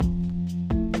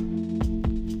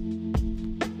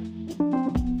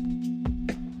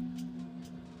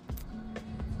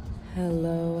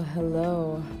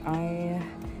Hello. I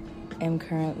am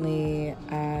currently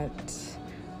at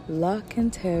La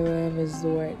Cantera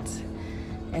Resort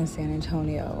in San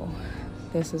Antonio.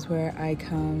 This is where I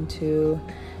come to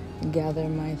gather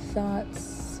my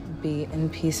thoughts, be in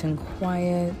peace and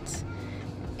quiet,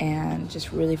 and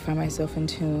just really find myself in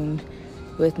tune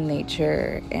with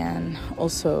nature and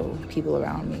also people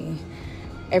around me.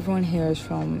 Everyone here is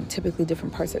from typically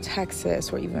different parts of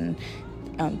Texas or even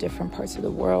different parts of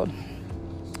the world.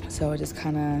 So it just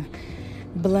kind of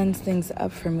blends things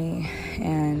up for me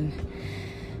and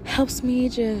helps me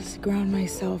just ground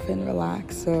myself and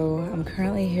relax. So I'm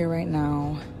currently here right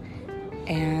now,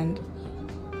 and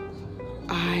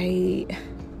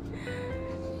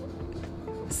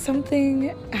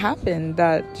something happened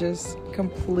that just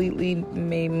completely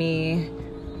made me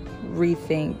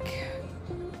rethink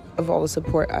of all the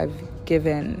support I've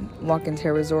given La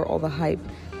Cantera Resort, all the hype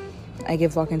I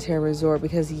give La Cantera Resort,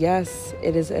 because yes,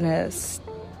 it is an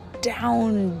astounding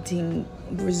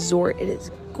resort. It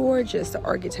is gorgeous. The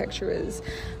architecture is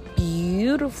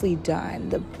beautifully done.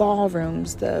 The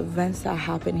ballrooms, the events that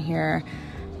happen here,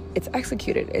 it's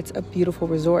executed. It's a beautiful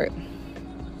resort.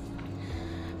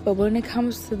 But when it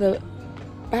comes to the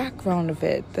background of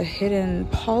it, the hidden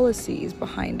policies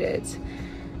behind it,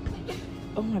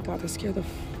 oh my God, that scared the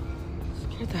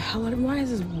hell out of me. Why is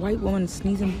this white woman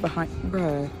sneezing behind?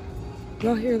 Bruh,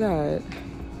 y'all hear that?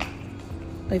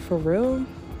 Like, for real?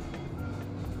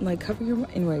 Like, cover your...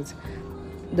 Anyways,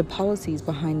 the policies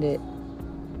behind it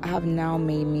have now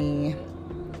made me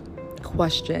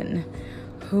question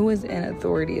who is in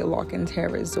authority at La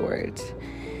Cantera Resort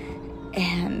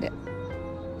and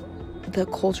the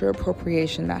cultural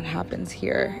appropriation that happens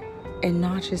here, and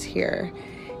not just here,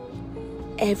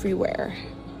 everywhere.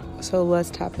 So let's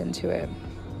tap into it.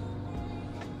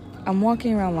 I'm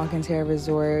walking around La Cantera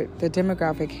Resort. The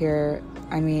demographic here,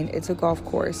 I mean, it's a golf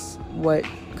course. What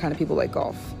kind of people like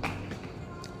golf?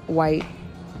 White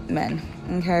men.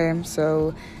 Okay,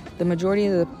 so the majority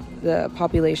of the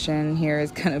population here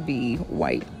is going to be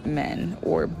white men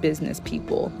or business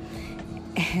people,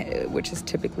 which is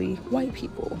typically white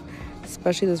people.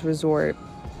 Especially this resort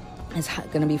is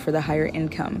going to be for the higher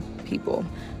income people,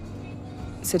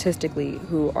 statistically,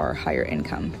 who are higher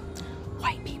income.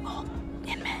 White people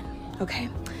and men. Okay,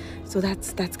 so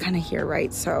that's kind of here,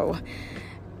 right? So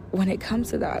when it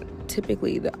comes to that,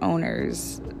 typically the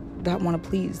owners that want to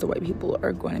please the white people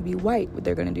are going to be white.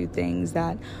 They're going to do things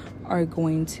that are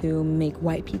going to make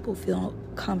white people feel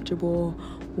comfortable,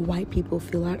 white people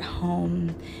feel at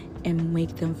home, and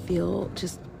make them feel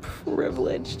just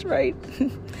privileged, right?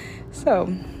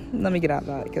 So let me get out of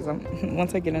that, because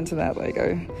once I get into that, like,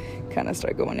 I kind of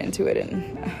start going into it,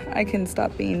 and I can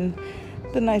stop being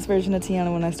the nice version of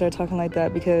Tiana when I start talking like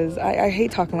that, because I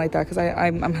hate talking like that, because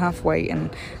I'm half white, and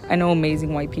I know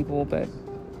amazing white people, but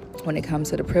when it comes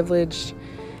to the privilege,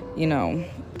 you know,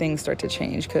 things start to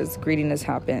change, because greediness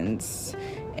happens,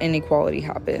 inequality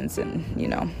happens, and, you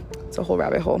know, it's a whole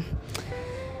rabbit hole.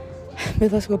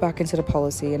 But let's go back into the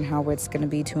policy and how it's going to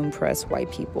be to impress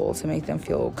white people, to make them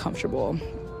feel comfortable.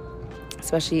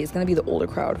 Especially, it's going to be the older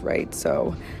crowd, right?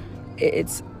 So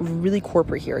it's really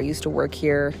corporate here. I used to work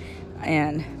here,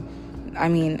 and I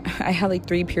mean, I had like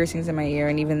 3 piercings in my ear,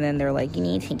 and even then they're like, you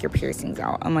need to take your piercings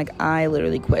out. I'm like, I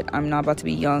literally quit. I'm not about to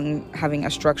be young having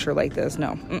a structure like this.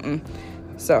 No.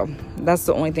 So that's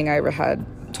the only thing I ever had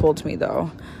told to me, though.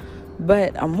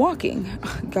 But I'm walking.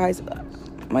 Guys,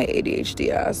 my ADHD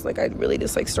ass, like, I really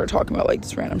just like start talking about like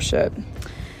this random shit.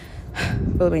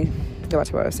 But let me go back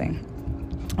to what I was saying.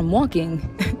 I'm walking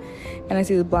and I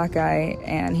see the black guy,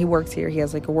 and he works here. He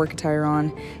has like a work attire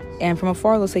on, and from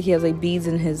afar it looks like he has like beads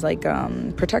in his like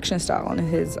protection style and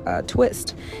his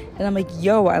twist. And I'm like,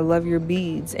 yo, I love your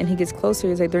beads. And he gets closer.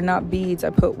 He's like, they're not beads. I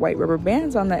put white rubber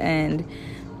bands on the end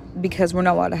because we're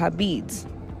not allowed to have beads.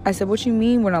 I said, what you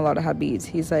mean we're not allowed to have beads?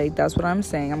 He's like, that's what I'm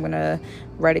saying. I'm going to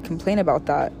write a complaint about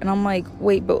that. And I'm like,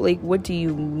 wait, but like, what do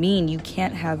you mean you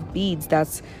can't have beads?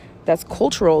 That's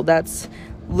cultural. That's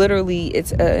literally,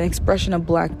 it's an expression of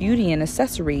black beauty and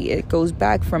accessory. It goes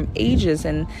back from ages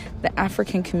in the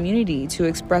African community to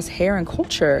express hair and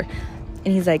culture. And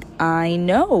he's like, I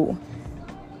know.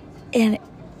 And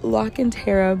La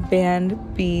Cantera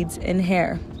banned beads in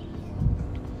hair.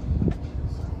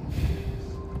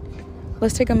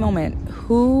 Let's take a moment.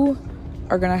 Who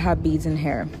are going to have beads in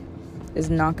hair? It's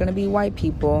not going to be white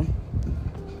people.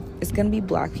 It's going to be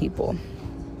black people.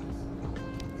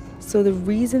 So the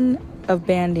reason of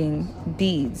banning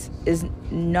beads is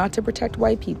not to protect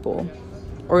white people,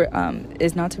 or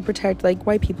is not to protect like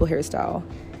white people hairstyle,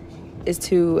 is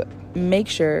to make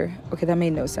sure, okay, that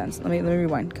made no sense. Let me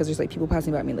rewind, because there's like people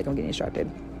passing by me like I'm getting distracted.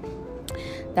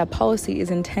 That policy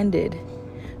is intended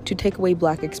to take away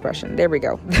Black expression. There we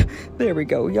go. There we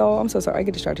go. Y'all, I'm so sorry. I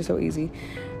get distracted so easy.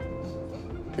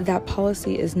 That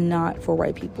policy is not for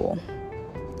white people.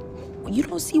 You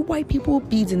don't see white people with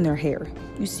beads in their hair.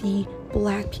 You see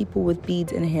Black people with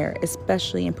beads in hair,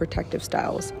 especially in protective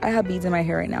styles. I have beads in my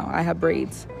hair right now. I have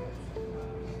braids.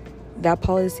 That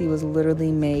policy was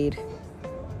literally made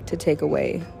to take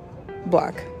away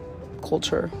Black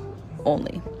culture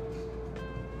only.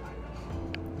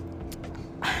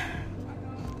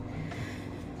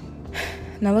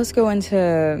 Now let's go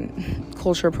into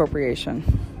culture appropriation.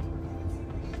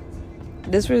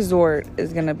 This resort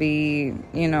is going to be,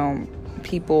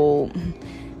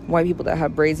 white people that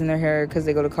have braids in their hair because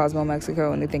they go to Cosmo,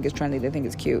 Mexico, and they think it's trendy, they think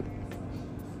it's cute.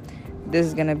 This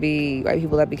is going to be white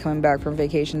people that be coming back from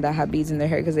vacation that have beads in their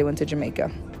hair because they went to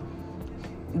Jamaica.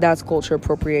 That's culture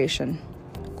appropriation.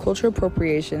 Culture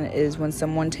appropriation is when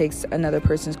someone takes another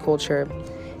person's culture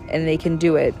and they can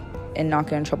do it and not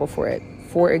get in trouble for it.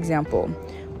 For example,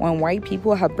 when white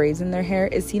people have braids in their hair,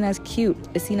 it's seen as cute,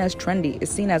 it's seen as trendy,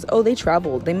 it's seen as, oh, they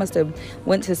traveled, they must have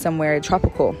went to somewhere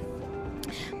tropical.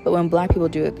 But when Black people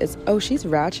do it, it's, oh, she's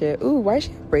ratchet. Ooh, why does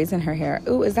she have braids in her hair?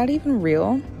 Ooh, is that even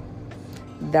real?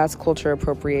 That's culture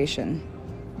appropriation.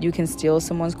 You can steal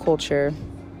someone's culture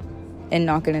and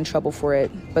not get in trouble for it,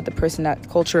 but the person that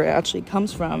culture actually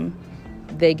comes from,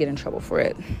 they get in trouble for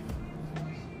it.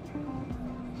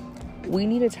 We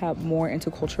need to tap more into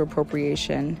culture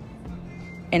appropriation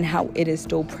and how it is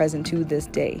still present to this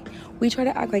day. We try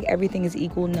to act like everything is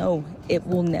equal. No, it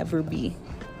will never be.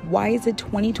 Why is it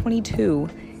 2022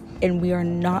 and we are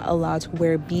not allowed to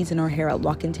wear beads in our hair at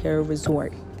Lock and Terror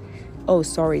Resort? Oh,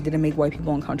 sorry, did it make white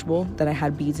people uncomfortable that I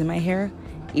had beads in my hair?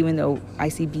 Even though I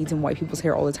see beads in white people's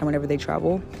hair all the time whenever they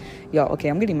travel. Y'all, okay,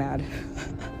 I'm getting mad.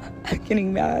 I'm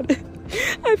getting mad.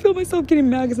 I feel myself getting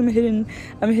mad because I'm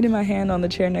hitting my hand on the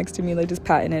chair next to me, like just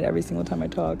patting it every single time I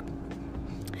talk.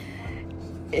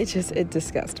 It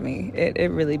disgusts me. It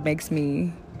really makes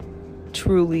me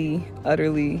truly,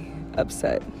 utterly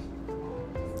upset.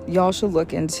 Y'all should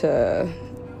look into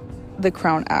the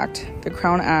Crown Act. The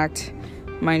Crown Act,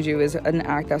 mind you, is an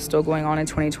act that's still going on in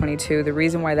 2022. The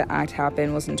reason why the act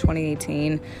happened was in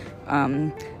 2018.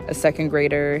 A second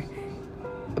grader,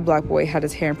 a Black boy, had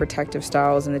his hair in protective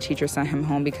styles, and the teacher sent him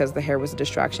home because the hair was a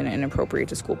distraction and inappropriate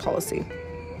to school policy.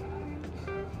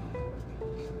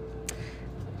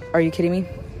 Are you kidding me?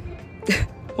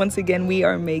 Once again, we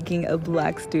are making a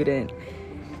Black student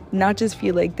not just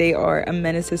feel like they are a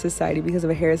menace to society because of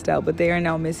a hairstyle, but they are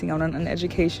now missing out on an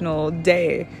educational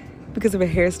day because of a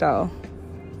hairstyle,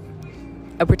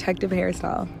 a protective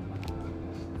hairstyle.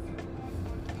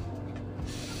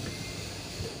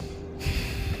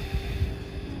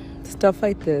 Stuff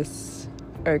like this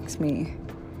irks me.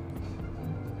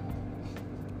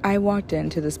 I walked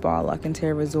into the spa Lock and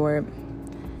Terror Resort,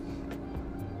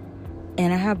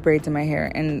 and I have braids in my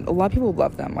hair, and a lot of people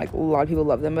love them. Like, a lot of people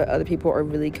love them, but other people are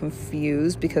really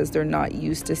confused because they're not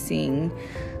used to seeing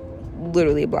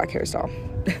literally a Black hairstyle.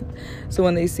 So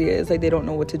when they see it, it's like they don't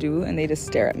know what to do, and they just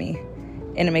stare at me,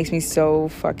 and it makes me so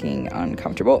fucking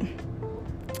uncomfortable.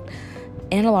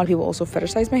 And a lot of people also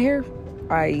fetishize my hair.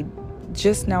 I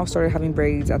just now started having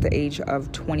braids at the age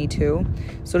of 22,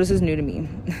 so this is new to me.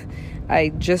 I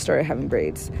just started having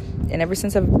braids, and ever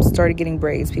since I've started getting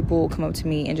braids, people will come up to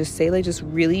me and just say like just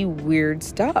really weird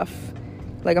stuff.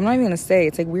 Like, I'm not even gonna say,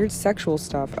 it's like weird sexual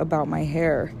stuff about my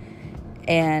hair,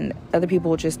 and other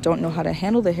people just don't know how to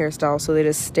handle the hairstyle, so they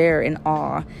just stare in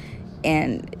awe,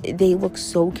 and they look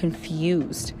so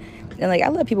confused. And like, I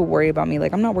let people worry about me.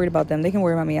 Like, I'm not worried about them, they can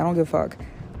worry about me, I don't give a fuck.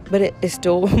 But it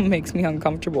still makes me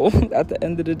uncomfortable at the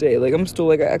end of the day. Like, I'm still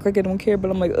like, I act like I don't care, but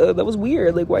I'm like, that was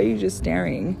weird. Like, why are you just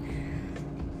staring?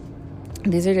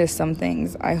 These are just some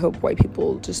things I hope white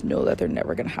people just know that they're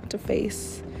never going to have to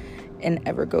face and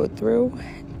ever go through.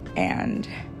 And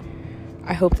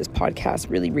I hope this podcast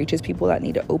really reaches people that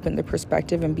need to open their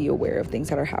perspective and be aware of things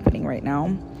that are happening right now,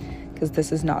 because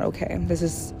this is not okay. This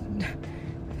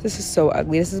is so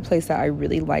ugly. This is a place that I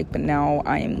really like, but now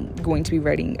I am going to be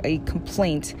writing a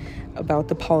complaint about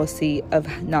the policy of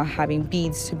not having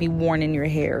beads to be worn in your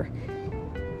hair,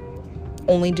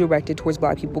 only directed towards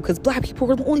Black people, because Black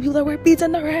people are the only people that wear beads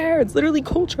in their hair. It's literally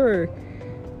culture.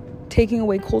 Taking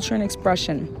away culture and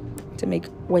expression to make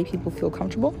white people feel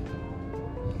comfortable.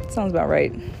 Sounds about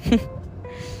right.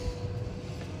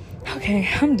 Okay,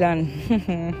 I'm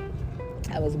done.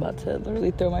 I was about to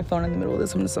literally throw my phone in the middle of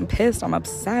this. I'm pissed. I'm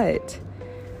upset.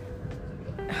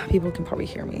 People can probably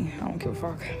hear me. I don't give a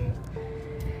fuck.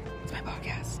 It's my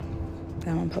podcast.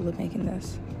 I'm in public making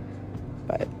this.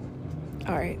 But,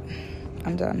 alright.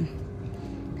 I'm done.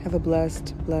 Have a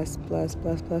blessed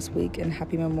week, and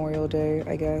happy Memorial Day,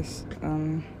 I guess.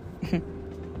 Don't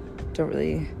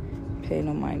really pay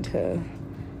no mind to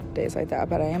days like that,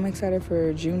 but I am excited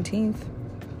for Juneteenth,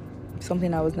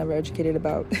 something I was never educated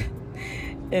about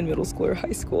in middle school or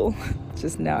high school.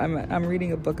 Just now, I'm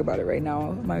reading a book about it right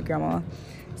now. My grandma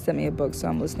sent me a book, so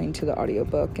I'm listening to the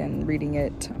audiobook and reading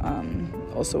it,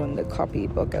 also in the copy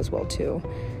book as well too,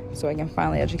 so I can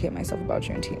finally educate myself about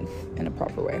Juneteenth in a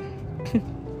proper way.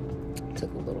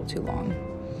 Took a little too long.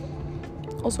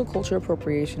 Also, culture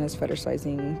appropriation is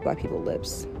fetishizing Black people's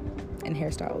lips and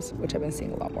hairstyles, which I've been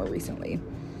seeing a lot more recently.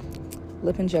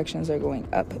 Lip injections are going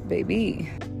up, baby.